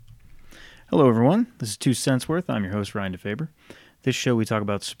Hello, everyone. This is Two Cents Worth. I'm your host, Ryan DeFaber. This show, we talk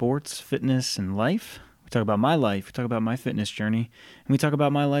about sports, fitness, and life. We talk about my life, we talk about my fitness journey, and we talk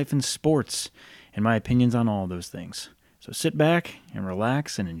about my life in sports and my opinions on all those things. So sit back and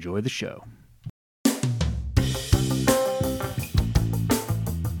relax and enjoy the show.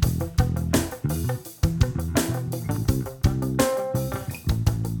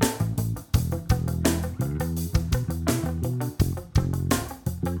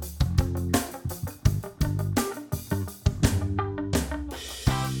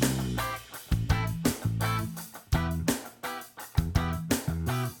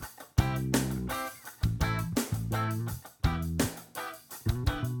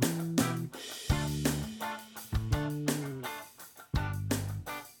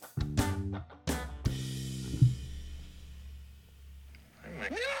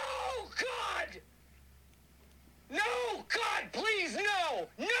 No, God! No, God, please, no!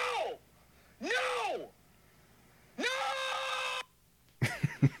 No! No! No!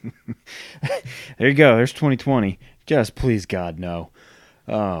 There you go. There's 2020. Just please, God, no.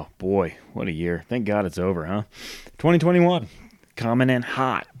 Oh, boy. What a year. Thank God it's over, huh? 2021. Coming in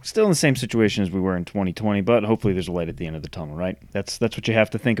hot. Still in the same situation as we were in 2020, but hopefully there's a light at the end of the tunnel, right? That's what you have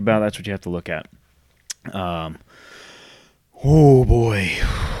to think about. That's what you have to look at. Oh, boy.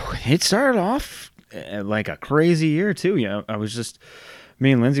 It started off like a crazy year, too.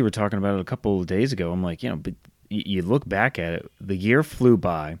 Me and Lindsay were talking about it a couple of days ago. I'm like, but you look back at it, the year flew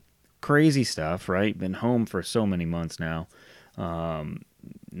by. Crazy stuff, right? Been home for so many months now.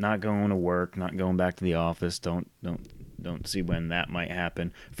 Not going to work, not going back to the office. Don't see when that might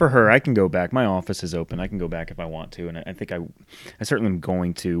happen. For her, I can go back. My office is open. I can go back if I want to, and I think I certainly am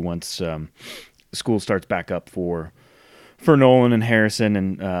going to once school starts back up for Nolan and Harrison,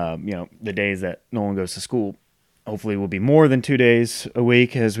 and the days that Nolan goes to school. Hopefully, will be more than 2 days a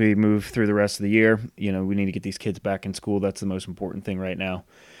week as we move through the rest of the year. We need to get these kids back in school. That's the most important thing right now.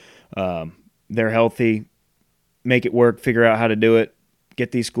 They're healthy. Make it work. Figure out how to do it.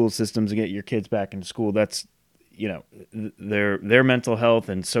 Get these school systems and get your kids back into school. That's their mental health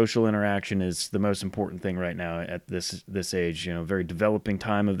and social interaction is the most important thing right now at this age. Very developing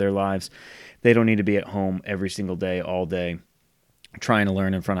time of their lives. They don't need to be at home every single day, all day, trying to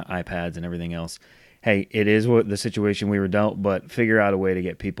learn in front of iPads and everything else. Hey, it is what the situation we were dealt, but figure out a way to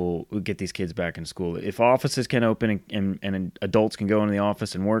get these kids back in school. If offices can open and adults can go into the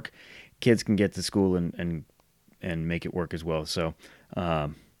office and work, kids can get to school and make it work as well. So,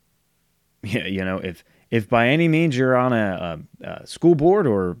 if by any means you're on a school board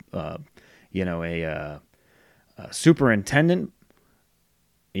or a superintendent,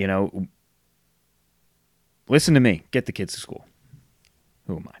 listen to me. Get the kids to school.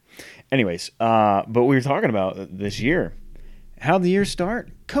 Who am I? Anyways, but we were talking about this year. How'd the year start?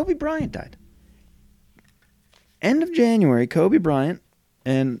 Kobe Bryant died. End of January, Kobe Bryant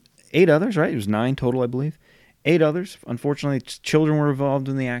and 8 others, right? It was 9 total, I believe. 8 others, unfortunately, children were involved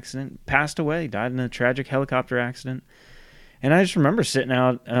in the accident, passed away, died in a tragic helicopter accident. And I just remember sitting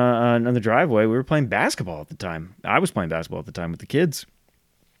out on the driveway. We were playing basketball at the time. I was playing basketball at the time with the kids.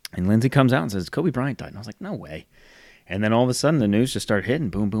 And Lindsay comes out and says, Kobe Bryant died. And I was like, no way. And then all of a sudden, the news just started hitting.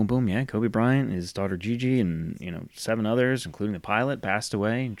 Boom, boom, boom. Yeah, Kobe Bryant, his daughter Gigi, and 7 others, including the pilot, passed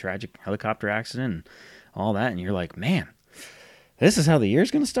away in a tragic helicopter accident and all that. And you're like, man, this is how the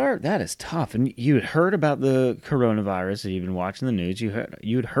year's going to start? That is tough. And you had heard about the coronavirus. You've been watching the news. You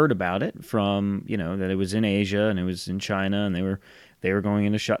had heard about it from, that it was in Asia and it was in China and they were going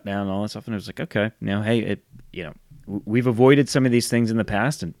into shutdown and all that stuff. And it was like, okay, we've avoided some of these things in the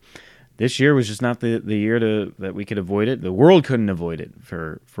past, and this year was just not the year that we could avoid it. The world couldn't avoid it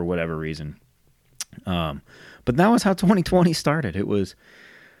for whatever reason. But that was how 2020 started. It was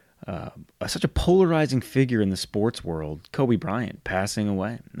such a polarizing figure in the sports world. Kobe Bryant passing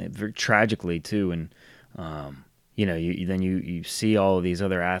away, very tragically too. And you see all of these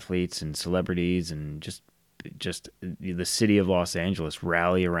other athletes and celebrities and just the city of Los Angeles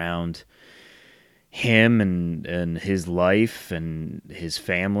rally around him and his life and his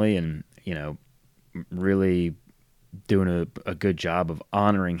family, and really doing a good job of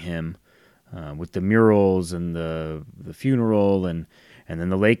honoring him with the murals and the funeral, and then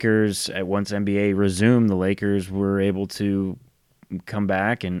the Lakers, once NBA resumed, the Lakers were able to come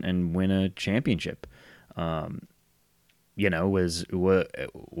back and win a championship. Was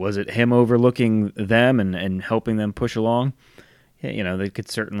it him overlooking them and helping them push along? Yeah, they could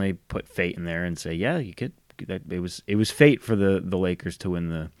certainly put fate in there and say, yeah, you could. It was fate for the Lakers to win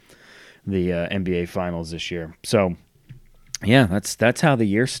the NBA Finals this year. So, yeah, that's how the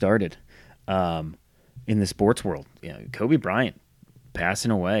year started in the sports world. Kobe Bryant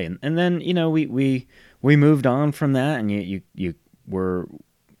passing away, and then we moved on from that, and you were.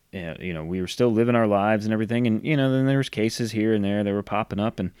 We were still living our lives and everything, and then there was cases here and there that were popping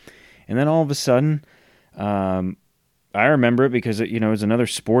up, and then all of a sudden, I remember it because it was another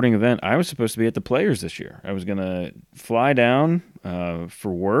sporting event. I was supposed to be at the Players this year. I was gonna fly down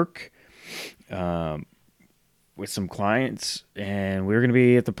for work with some clients, and we were gonna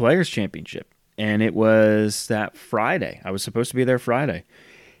be at the Players Championship, and it was that Friday. I was supposed to be there Friday,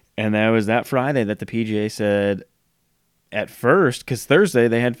 and that was that Friday that the PGA said. At first, because Thursday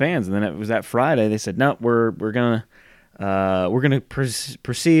they had fans, and then it was that Friday they said, no, we're gonna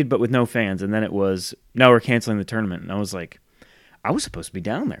proceed, but with no fans. And then it was, no, we're canceling the tournament. And I was like, I was supposed to be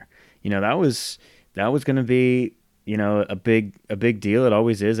down there. That was going to be a big deal. It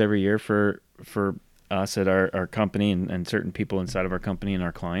always is every year for us at our company and certain people inside of our company and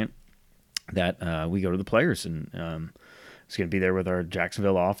our client that we go to the Players, and it's going to be there with our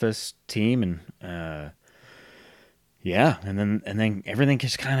Jacksonville office team, and yeah, and then everything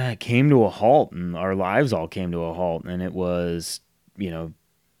just kind of came to a halt, and our lives all came to a halt, and it was,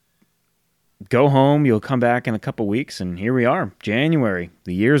 go home, you'll come back in a couple weeks, and here we are, January,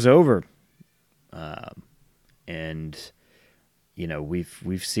 the year's over, and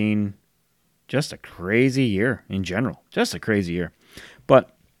we've seen just a crazy year in general, just a crazy year,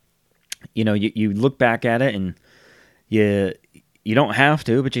 but you look back at it, and you don't have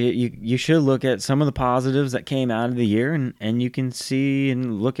to, but you should look at some of the positives that came out of the year, and you can see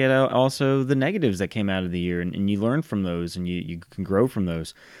and look at also the negatives that came out of the year, and you learn from those, and you can grow from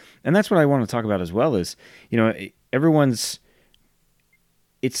those. And that's what I want to talk about as well is, everyone's,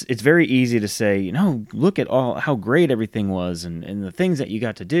 it's very easy to say, look at how great everything was, and the things that you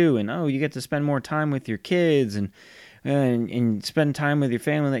got to do, and you get to spend more time with your kids, and spend time with your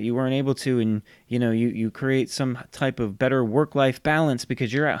family that you weren't able to, and you create some type of better work-life balance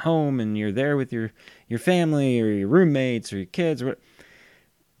because you're at home and you're there with your family or your roommates or your kids.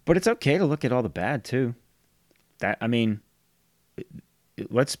 But it's okay to look at all the bad too.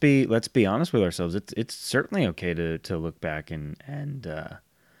 Let's be honest with ourselves. It's certainly okay to look back and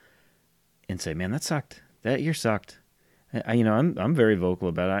say, man, that sucked. That year sucked. I'm very vocal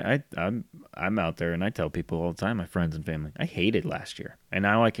about it. I'm out there, and I tell people all the time, my friends and family, I hated last year, and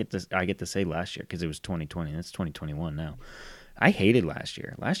now I get to say last year because it was 2020. And it's 2021 now. I hated last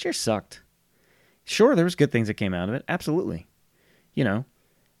year. Last year sucked. Sure, there was good things that came out of it. Absolutely.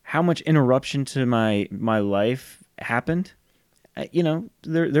 How much interruption to my life happened.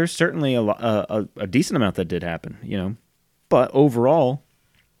 There's certainly a decent amount that did happen. But overall,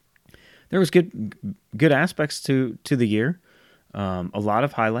 there was good aspects to the year, a lot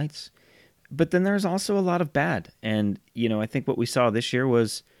of highlights, but then there's also a lot of bad. And I think what we saw this year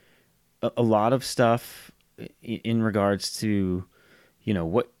was a lot of stuff in regards to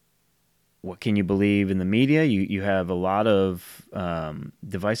what can you believe in the media? You have a lot of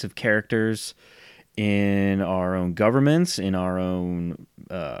divisive characters in our own governments, in our own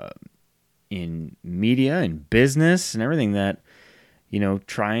in media and business and everything that.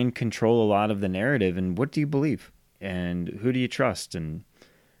 Try and control a lot of the narrative, and what do you believe, and who do you trust? And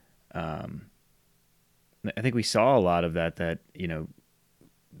I think we saw a lot of that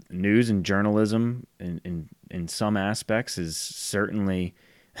news and journalism in some aspects is certainly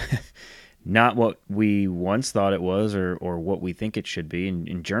not what we once thought it was, or what we think it should be.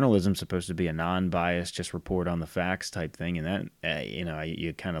 And journalism is supposed to be a non-biased, just report on the facts type thing. And that,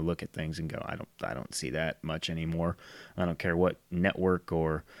 you kind of look at things and go, I don't see that much anymore. I don't care what network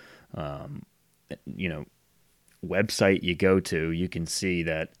or, website you go to, you can see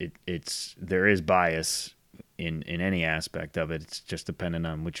that there is bias in any aspect of it. It's just dependent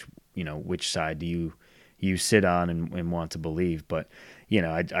on which side do you sit on and want to believe. But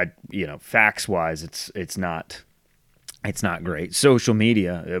facts wise, it's not great. Social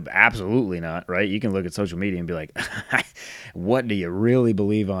media, absolutely not, right? You can look at social media and be like, what do you really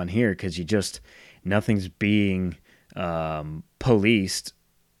believe on here? Because nothing's being policed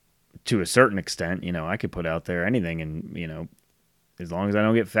to a certain extent. I could put out there anything, and as long as I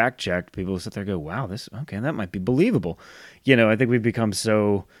don't get fact checked, people sit there and go, wow, that might be believable. I think we've become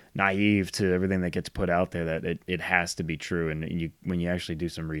so naive to everything that gets put out there that it has to be true. And when you actually do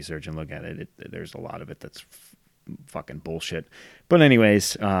some research and look at it, there's a lot of it that's fucking bullshit. But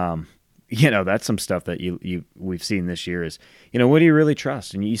anyways, that's some stuff that we've seen this year is, what do you really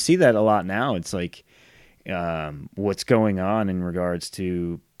trust? And you see that a lot now. It's like, what's going on in regards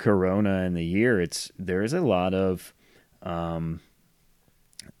to Corona and the year. There's a lot of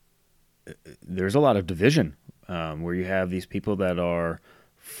division, where you have these people that are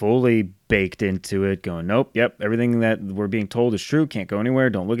fully baked into it, going, nope, yep, everything that we're being told is true, can't go anywhere,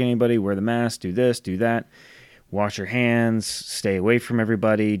 don't look at anybody, wear the mask, do this, do that, wash your hands, stay away from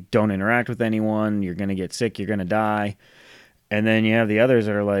everybody, don't interact with anyone, you're going to get sick, you're going to die. And then you have the others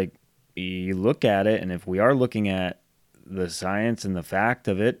that are like, you look at it, and if we are looking at the science and the fact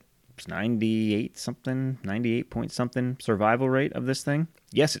of it, it's 98 something, 98 point something survival rate of this thing.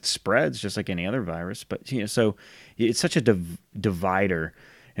 Yes, it spreads just like any other virus, but so it's such a divider.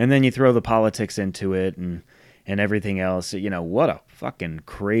 And then you throw the politics into it and everything else. What a fucking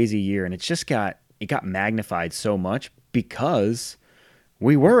crazy year. And it got magnified so much because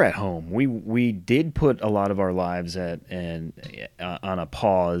we were at home. We did put a lot of our lives on a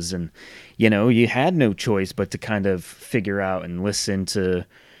pause, and you had no choice but to kind of figure out and listen to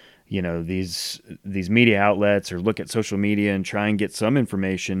these media outlets or look at social media and try and get some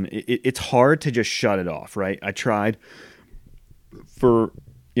information. It's hard to just shut it off, right? I tried for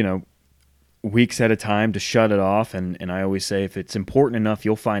weeks at a time to shut it off, and I always say if it's important enough,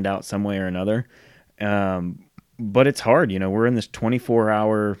 you'll find out some way or another. But it's hard. We're in this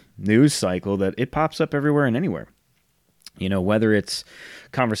 24-hour news cycle that it pops up everywhere and anywhere. Whether it's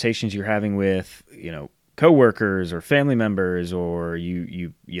conversations you're having with, coworkers or family members, or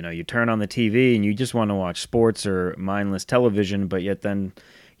you turn on the TV and you just want to watch sports or mindless television, but yet then,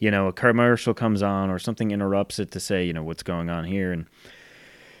 a commercial comes on or something interrupts it to say, what's going on here. And,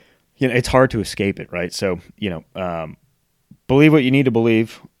 it's hard to escape it, right? So, believe what you need to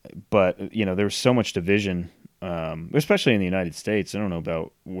believe, but, there's so much division, especially in the United States. I don't know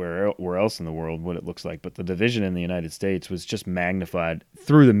about where else in the world what it looks like, but the division in the United States was just magnified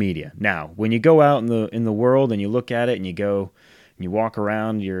through the media. Now, when you go out in the world and you look at it and you go and you walk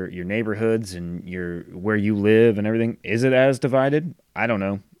around your neighborhoods and where you live and everything, is it as divided? I don't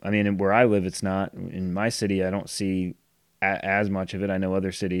know. I mean, where I live, it's not. In my city, I don't see as much of it. I know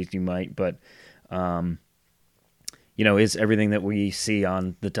other cities you might, but is everything that we see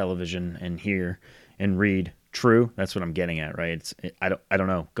on the television and hear and read true? That's what I'm getting at, right? I don't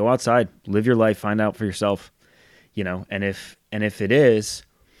know. Go outside, live your life, find out for yourself, and if it is,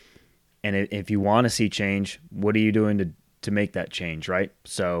 and if you want to see change, what are you doing to make that change, right?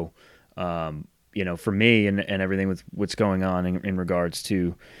 So, for me and everything with what's going on in regards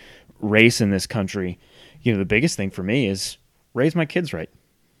to race in this country, the biggest thing for me is raise my kids right.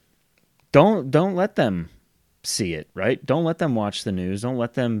 Don't let them see it, right? Don't let them watch the news. Don't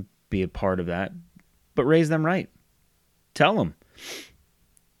let them be a part of that. But raise them right. Tell them.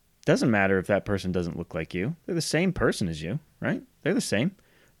 Doesn't matter if that person doesn't look like you. They're the same person as you, right? They're the same.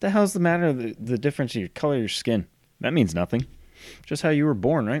 The hell's the matter? The difference in your color of your skin. That means nothing. Just how you were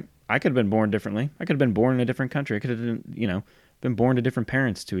born, right? I could have been born differently. I could have been born in a different country. I could have, been born to different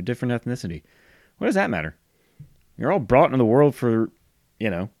parents, to a different ethnicity. What does that matter? You're all brought into the world for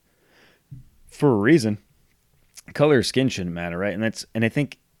a reason. Color of skin shouldn't matter, right? And I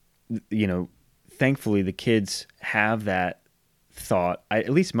think, thankfully the kids have that thought. At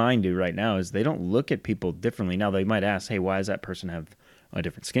least mine do right now, is they don't look at people differently. Now they might ask, hey, why does that person have a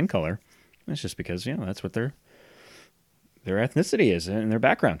different skin color? It's just because, that's what their ethnicity is and their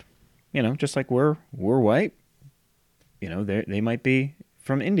background. Just like we're white, they might be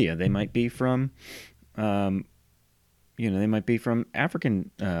from India. They might be from, they might be from African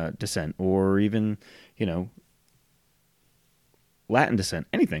descent, or even, Latin descent,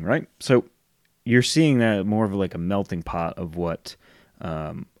 anything, right? So you're seeing that more of like a melting pot of what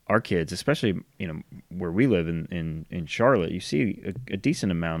our kids, especially, where we live in Charlotte, you see a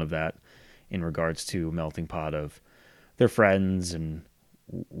decent amount of that in regards to a melting pot of their friends and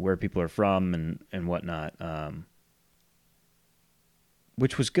where people are from and whatnot,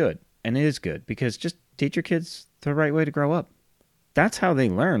 which was good. And it is good, because just teach your kids the right way to grow up. That's how they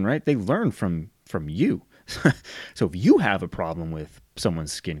learn, right? They learn from you. So if you have a problem with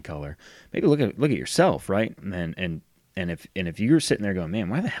someone's skin color, maybe look at yourself, right? And if you're sitting there going, man,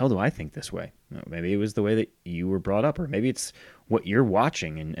 why the hell do I think this way? Well, maybe it was the way that you were brought up, or maybe it's what you're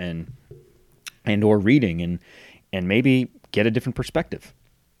watching and or reading, and maybe get a different perspective.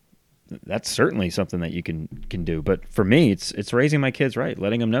 That's certainly something that you can do. But for me, it's raising my kids right,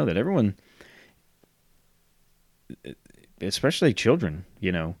 letting them know that everyone, especially children,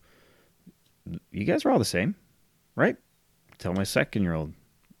 you guys are all the same, right? Tell my second-year-old,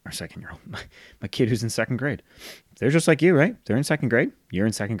 my kid who's in second grade, they're just like you, right? They're in second grade. You're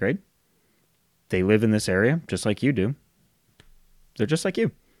in second grade. They live in this area just like you do. They're just like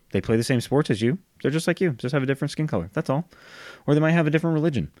you. They play the same sports as you. They're just like you. Just have a different skin color. That's all. Or they might have a different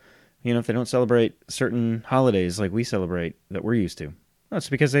religion. If they don't celebrate certain holidays like we celebrate that we're used to. That's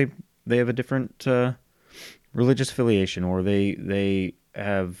because they have a different religious affiliation, or they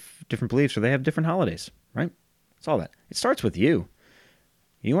have different beliefs or they have different holidays, right? It's all that. It starts with you.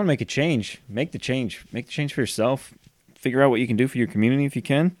 You want to make a change, make the change. Make the change for yourself. Figure out what you can do for your community if you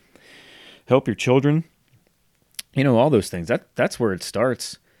can. Help your children. All those things. That's where it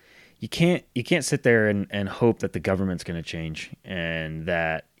starts. You can't sit there and hope that the government's going to change and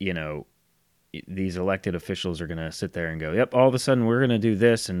that, these elected officials are going to sit there and go, yep, all of a sudden we're going to do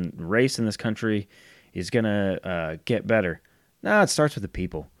this and race in this country is going to get better. No, it starts with the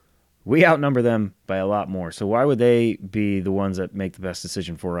people. We outnumber them by a lot more. So why would they be the ones that make the best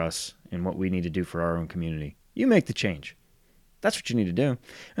decision for us and what we need to do for our own community? You make the change. That's what you need to do.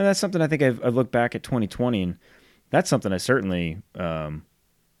 And that's something I think I've looked back at 2020, and that's something I certainly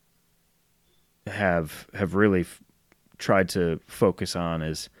have really tried to focus on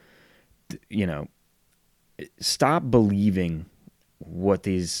is, stop believing what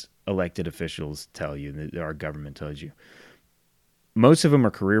these elected officials tell you, that our government tells you. Most of them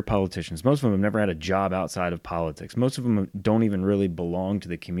are career politicians. Most of them have never had a job outside of politics. Most of them don't even really belong to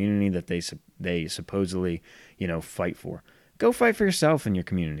the community that they supposedly, fight for. Go fight for yourself in your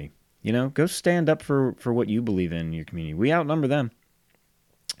community. Go stand up for what you believe in your community. We outnumber them.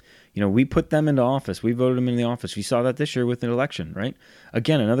 We put them into office. We voted them into the office. We saw that this year with the election, right?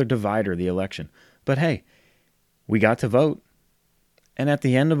 Again, another divider, the election. But hey, we got to vote. And at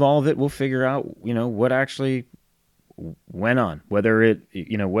the end of all of it, we'll figure out, what actually went on, whether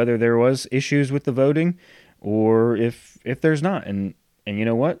there was issues with the voting or if there's not. And you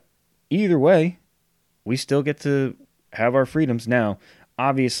know what? Either way, we still get to have our freedoms. Now,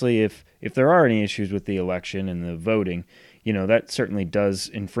 obviously, if there are any issues with the election and the voting, that certainly does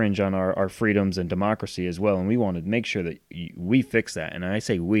infringe on our freedoms and democracy as well. And we want to make sure that we fix that. And I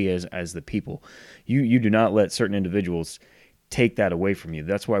say we as the people. You do not let certain individuals take that away from you.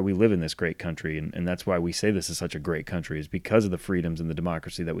 That's why we live in this great country. And that's why we say this is such a great country, is because of the freedoms and the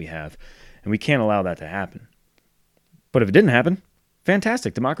democracy that we have. And we can't allow that to happen. But if it didn't happen,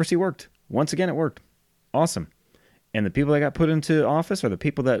 fantastic. Democracy worked. Once again, it worked. Awesome. And the people that got put into office are the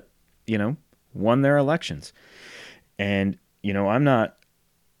people that, won their elections. And, I'm not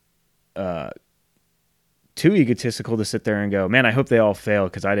too egotistical to sit there and go, man, I hope they all fail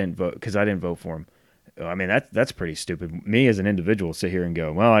because I didn't vote for them. I mean, that's pretty stupid. Me as an individual sit here and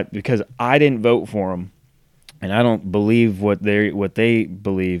go, well, because I didn't vote for them and I don't believe what they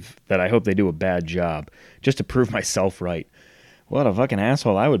believe, that I hope they do a bad job just to prove myself right. What a fucking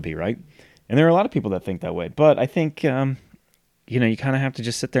asshole I would be, right? And there are a lot of people that think that way. But I think, you kind of have to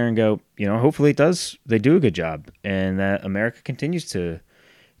just sit there and go, hopefully they do a good job and that America continues to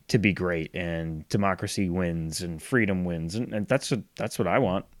be great and democracy wins and freedom wins. And that's what I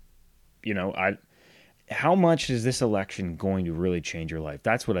want. How much is this election going to really change your life?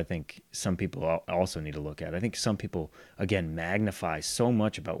 That's what I think some people also need to look at. I think some people, again, magnify so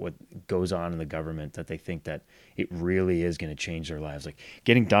much about what goes on in the government that they think that it really is going to change their lives. Like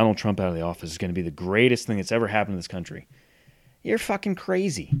getting Donald Trump out of the office is going to be the greatest thing that's ever happened in this country. You're fucking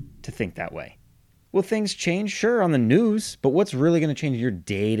crazy to think that way. Will things change? Sure, on the news, but what's really going to change your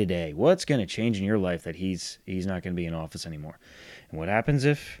day-to-day? What's going to change in your life that he's not going to be in office anymore? And what happens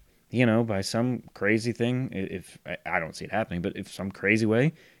if, by some crazy thing, if I don't see it happening, but if some crazy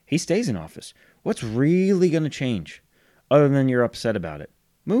way, he stays in office? What's really going to change other than you're upset about it?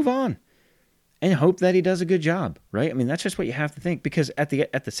 Move on and hope that he does a good job, right? I mean, that's just what you have to think, because at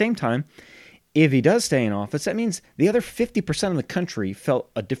the same time, if he does stay in office, that means the other 50% of the country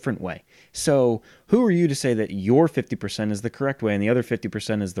felt a different way. So who are you to say that your 50% is the correct way and the other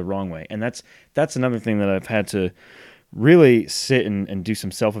 50% is the wrong way? And that's another thing that I've had to really sit and do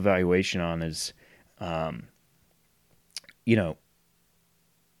some self-evaluation on is, when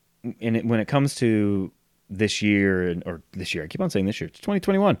it comes to this year, I keep on saying this year, it's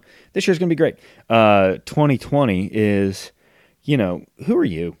 2021. This year's going to be great. 2020 is, who are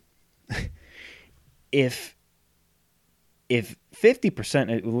you? If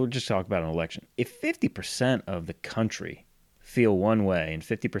 50%, we'll just talk about an election. If 50% of the country feel one way and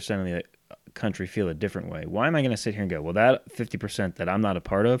 50% of the country feel a different way, why am I going to sit here and go, well, that 50% that I'm not a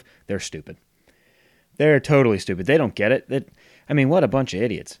part of, they're stupid. They're totally stupid. They don't get it. What a bunch of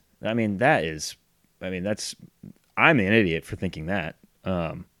idiots. I'm an idiot for thinking that.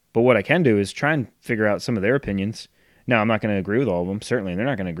 But what I can do is try and figure out some of their opinions. Now, I'm not going to agree with all of them, certainly, and they're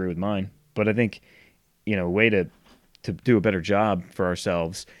not going to agree with mine. But I think, a way to do a better job for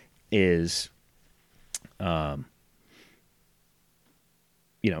ourselves is, do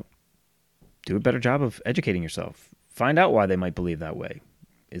a better job of educating yourself. Find out why they might believe that way.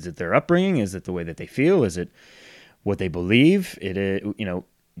 Is it their upbringing? Is it the way that they feel? Is it what they believe?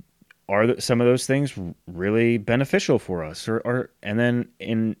 some of those things really beneficial for us? And then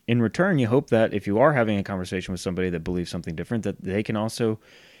in return, you hope that if you are having a conversation with somebody that believes something different, that they can also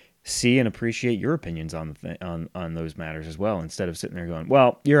see and appreciate your opinions on those matters as well, instead of sitting there going,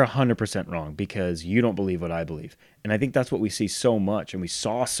 well, you're 100% wrong because you don't believe what I believe. And I think that's what we see so much, and we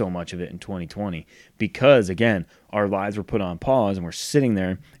saw so much of it in 2020 because, again, our lives were put on pause and we're sitting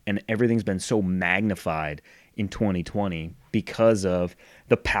there and everything's been so magnified in 2020 because of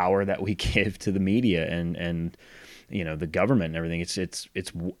the power that we give to the media and the government and everything.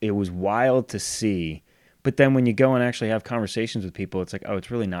 It was wild to see. But then when you go and actually have conversations with people, it's like, oh,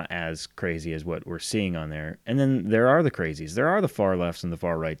 it's really not as crazy as what we're seeing on there. And then there are the crazies. There are the far lefts and the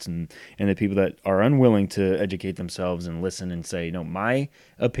far rights and the people that are unwilling to educate themselves and listen and say, no, my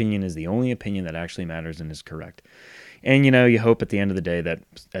opinion is the only opinion that actually matters and is correct. And, you hope at the end of the day that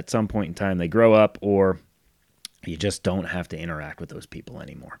at some point in time they grow up, or you just don't have to interact with those people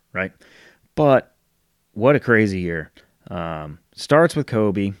anymore, right? But what a crazy year. Starts with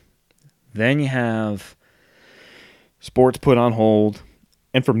Kobe. Then you have sports put on hold.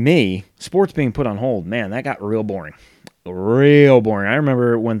 And for me, sports being put on hold, man, that got real boring. Real boring. I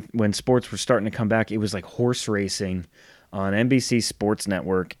remember when sports were starting to come back, it was like horse racing on NBC Sports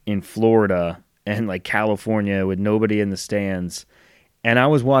Network in Florida and like California with nobody in the stands. And I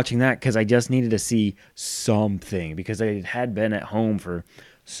was watching that because I just needed to see something, because I had been at home for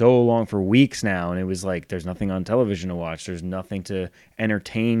so long, for weeks now, and it was like there's nothing on television to watch. There's nothing to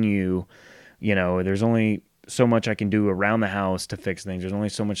entertain you. There's only so much I can do around the house to fix things. There's only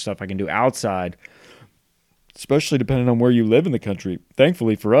so much stuff I can do outside, especially depending on where you live in the country.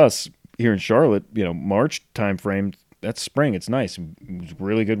 Thankfully for us here in Charlotte, March time frame, that's spring. It's nice. It was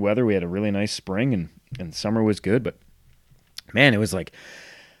really good weather. We had a really nice spring, and summer was good, but man, it was like,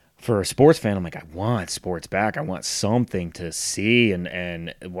 for a sports fan, I'm like, I want sports back. I want something to see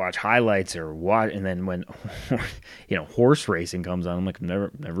and watch highlights or watch. And then when, horse racing comes on, I'm like, I've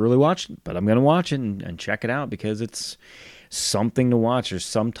never really watched it, but I'm going to watch it and check it out because it's something to watch. There's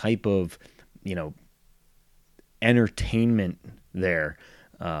some type of, entertainment there.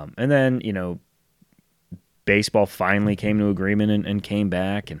 And then, baseball finally came to agreement and came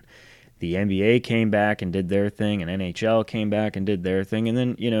back, and the NBA came back and did their thing, and NHL came back and did their thing, and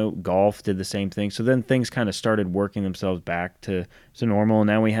then, golf did the same thing. So then things kind of started working themselves back to normal, and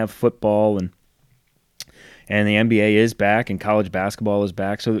now we have football, and the NBA is back, and college basketball is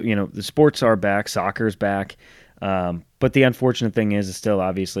back. So, the sports are back, soccer's back, but the unfortunate thing is still,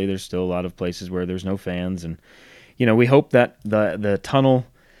 obviously, there's still a lot of places where there's no fans, and, we hope that the tunnel,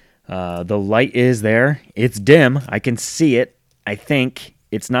 the light is there. It's dim. I can see it, I think.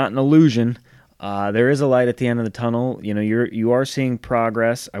 It's not an illusion. There is a light at the end of the tunnel. You are seeing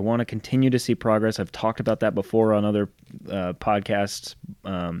progress. I want to continue to see progress. I've talked about that before on other podcasts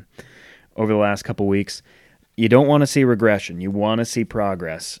over the last couple weeks. You don't want to see regression. You want to see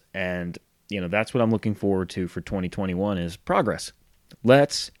progress. And, that's what I'm looking forward to for 2021 is progress.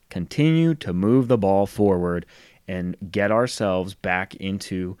 Let's continue to move the ball forward and get ourselves back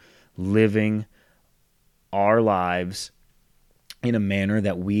into living our lives in a manner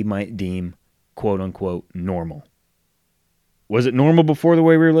that we might deem, quote unquote, normal. Was it normal before the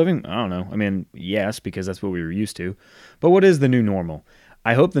way we were living? I don't know. I mean, yes, because that's what we were used to. But what is the new normal?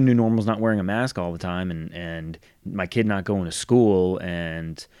 I hope the new normal is not wearing a mask all the time and my kid not going to school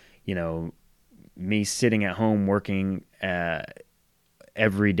and, me sitting at home working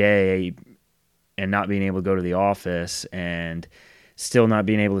every day and not being able to go to the office and still not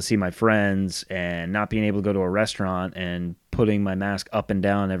being able to see my friends and not being able to go to a restaurant and putting my mask up and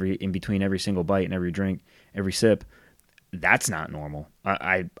down in between every single bite and every drink, every sip. That's not normal.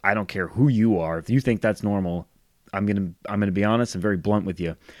 I don't care who you are. If you think that's normal, I'm gonna be honest and very blunt with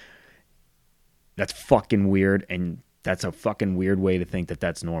you. That's fucking weird, and that's a fucking weird way to think that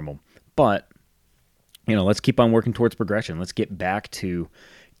that's normal. But let's keep on working towards progression. Let's get back to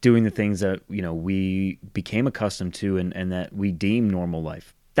doing the things that we became accustomed to and that we deem normal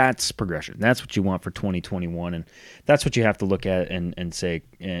life. That's progression. That's what you want for 2021, and that's what you have to look at and say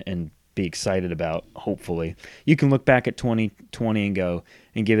and be excited about. Hopefully, you can look back at 2020 and go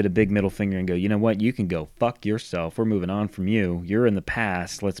and give it a big middle finger and go, you know what? You can go fuck yourself. We're moving on from you. You're in the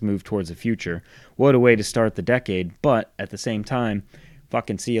past. Let's move towards the future. What a way to start the decade! But at the same time,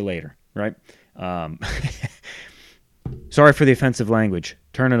 fucking see you later, right? Sorry for the offensive language.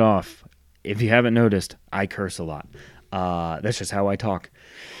 Turn it off. If you haven't noticed, I curse a lot. That's just how I talk.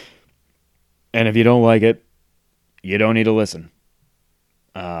 And if you don't like it, you don't need to listen.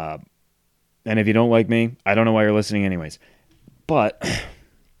 And if you don't like me, I don't know why you're listening anyways. But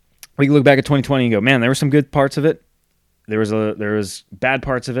we can look back at 2020 and go, man, there were some good parts of it. There was bad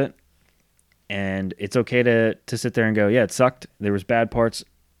parts of it. And it's okay to sit there and go, yeah, it sucked. There was bad parts.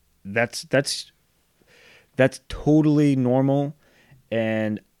 That's totally normal,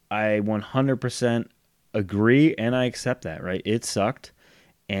 and I 100% agree, and I accept that, right? It sucked,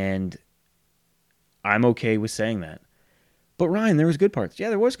 and I'm okay with saying that. But Ryan, there was good parts. Yeah,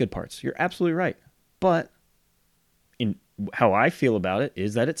 there was good parts. You're absolutely right. But in how I feel about it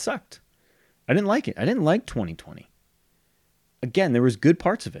is that it sucked. I didn't like it. I didn't like 2020. Again, there was good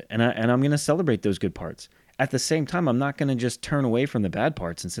parts of it, and I'm going to celebrate those good parts. At the same time, I'm not going to just turn away from the bad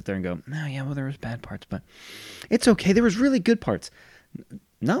parts and sit there and go, no, yeah, well, there was bad parts, but it's okay. There was really good parts.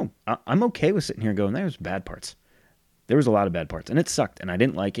 No, I'm okay with sitting here going, there was bad parts. There was a lot of bad parts, and it sucked, and I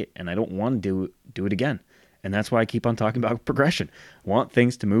didn't like it, and I don't want to do it again. And that's why I keep on talking about progression. I want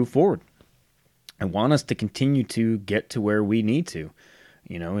things to move forward. I want us to continue to get to where we need to,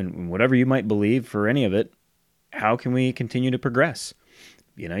 and whatever you might believe for any of it, how can we continue to progress?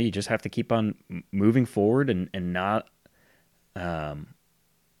 You just have to keep on moving forward and not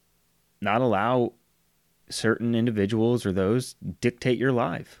allow certain individuals or those dictate your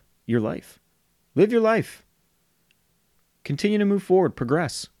life. Live your life. Continue to move forward,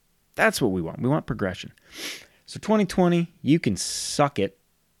 progress. That's what we want. We want progression. So 2020, you can suck it.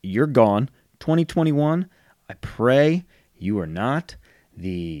 You're gone. 2021, I pray you are not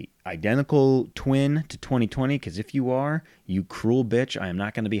the identical twin to 2020, because if you are, you cruel bitch, I am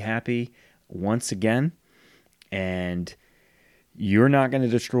not going to be happy once again. And you're not going to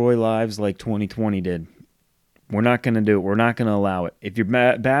destroy lives like 2020 did. We're not going to do it. We're not going to allow it. If you're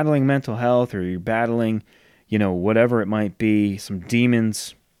battling mental health, or you're battling, whatever it might be, some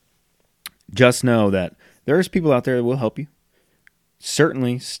demons, just know that there's people out there that will help you.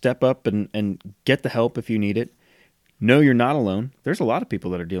 Certainly step up and get the help if you need it. No, you're not alone. There's a lot of people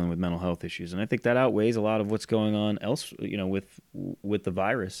that are dealing with mental health issues, and I think that outweighs a lot of what's going on else, with the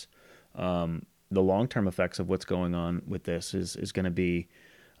virus. The long-term effects of what's going on with this is going to be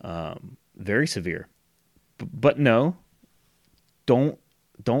very severe. But no, don't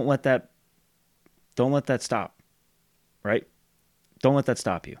let that stop. Right? Don't let that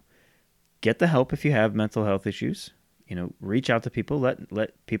stop you. Get the help if you have mental health issues. Reach out to people.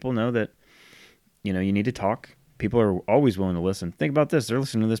 Let people know that you need to talk. People are always willing to listen. Think about this. They're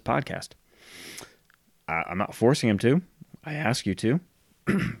listening to this podcast. I'm not forcing them to. I ask you to.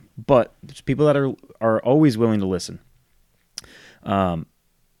 But there's people that are always willing to listen. And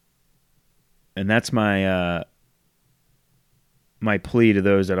that's my plea to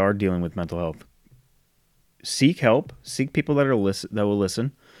those that are dealing with mental health. Seek help. Seek people that will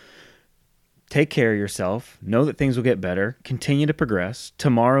listen. Take care of yourself. Know that things will get better. Continue to progress.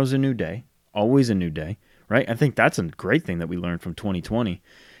 Tomorrow's a new day. Always a new day. Right? I think that's a great thing that we learned from 2020.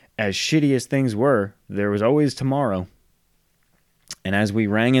 As shitty as things were, there was always tomorrow. And as we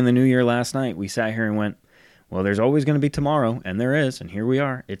rang in the new year last night, we sat here and went, well, there's always going to be tomorrow, and there is, and here we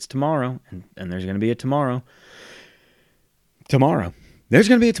are. It's tomorrow, and there's going to be a tomorrow. Tomorrow. There's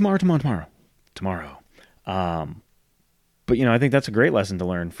going to be a tomorrow. But, I think that's a great lesson to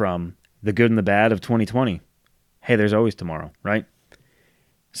learn from the good and the bad of 2020. Hey, there's always tomorrow, right?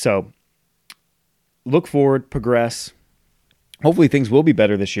 So look forward, progress. Hopefully things will be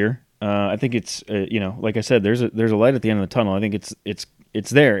better this year. I think it's, like I said, there's a light at the end of the tunnel. I think it's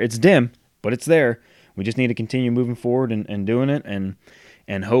there. It's dim, but it's there. We just need to continue moving forward and doing it,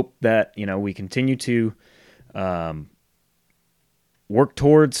 and hope that, we continue to work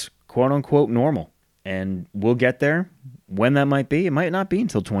towards quote unquote normal, and we'll get there. When that might be, it might not be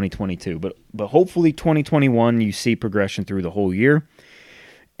until 2022, but hopefully 2021, you see progression through the whole year.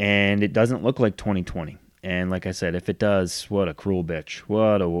 And it doesn't look like 2020. And like I said, if it does, what a cruel bitch.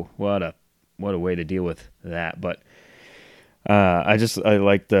 What a way to deal with that. But I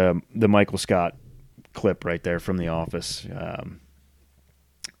like the Michael Scott clip right there from The Office.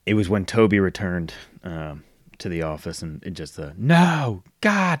 It was when Toby returned to the office, and it just no,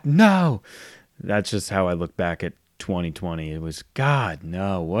 God, no. That's just how I look back at 2020. It was, God,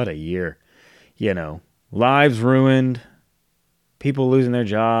 no, what a year. Lives ruined. People losing their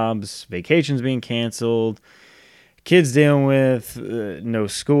jobs, vacations being canceled, kids dealing with no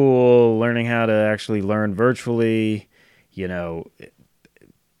school, learning how to actually learn virtually,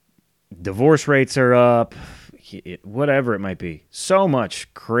 divorce rates are up, whatever it might be. So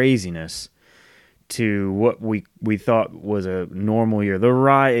much craziness to what we thought was a normal year. The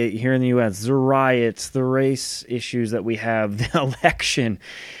riot here in the U.S., the riots, the race issues that we have, the election,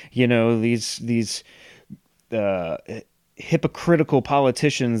 these hypocritical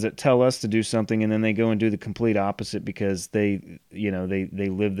politicians that tell us to do something, and then they go and do the complete opposite because they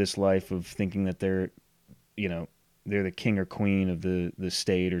live this life of thinking that they're, they're the king or queen of the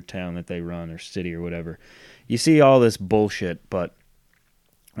state or town that they run or city or whatever. You see all this bullshit, but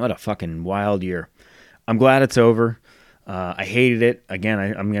what a fucking wild year. I'm glad it's over. I hated it. Again,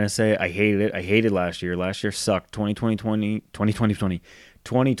 I'm going to say I hated it. I hated last year. Last year sucked. 2020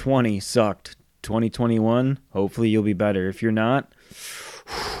 sucked. 2021, hopefully you'll be better. If you're not,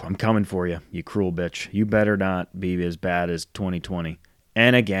 I'm coming for you, you cruel bitch. You better not be as bad as 2020.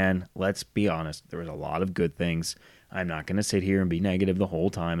 And again, let's be honest, there was a lot of good things. I'm not going to sit here and be negative the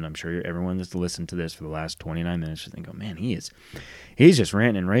whole time, and I'm sure everyone that's listened to this for the last 29 minutes should think, oh man, he's just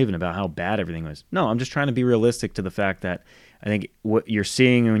ranting and raving about how bad everything was. No, I'm just trying to be realistic to the fact that I think what you're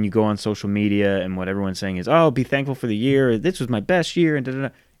seeing when you go on social media and what everyone's saying is, oh, be thankful for the year, this was my best year, and da-da-da.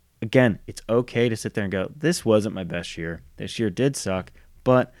 Again, it's okay to sit there and go, this wasn't my best year. This year did suck,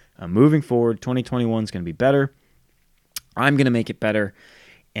 but I'm moving forward. 2021 is going to be better. I'm going to make it better,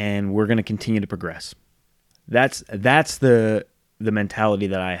 and we're going to continue to progress. That's the mentality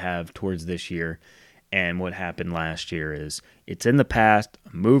that I have towards this year, and what happened last year is it's in the past.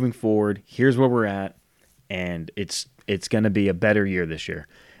 I'm moving forward. Here's where we're at, and it's going to be a better year this year,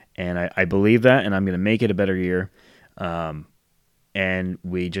 and I believe that, and I'm going to make it a better year. And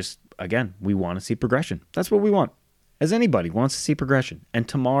we just, again, we want to see progression. That's what we want. As anybody wants to see progression. And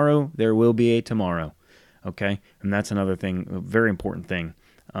tomorrow, there will be a tomorrow. Okay? And that's another thing, a very important thing.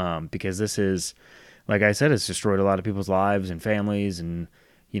 Because this is, like I said, it's destroyed a lot of people's lives and families and,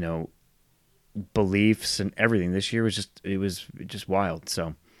 beliefs and everything. This year was just wild.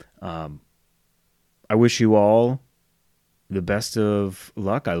 So, I wish you all the best of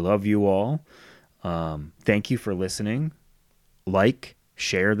luck. I love you all. Thank you for listening.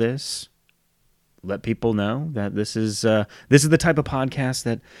 Share this, let people know that this is the type of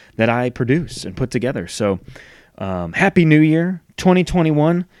podcast that I produce and put together. So, Happy New Year,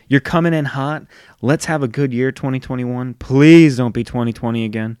 2021. You're coming in hot. Let's have a good year, 2021. Please don't be 2020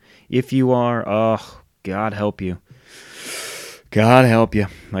 again. If you are, oh, God help you. God help you.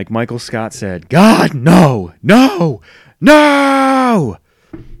 Like Michael Scott said, God, no, no, no.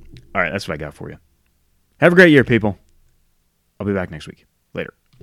 All right, that's what I got for you. Have a great year, people. I'll be back next week. Later.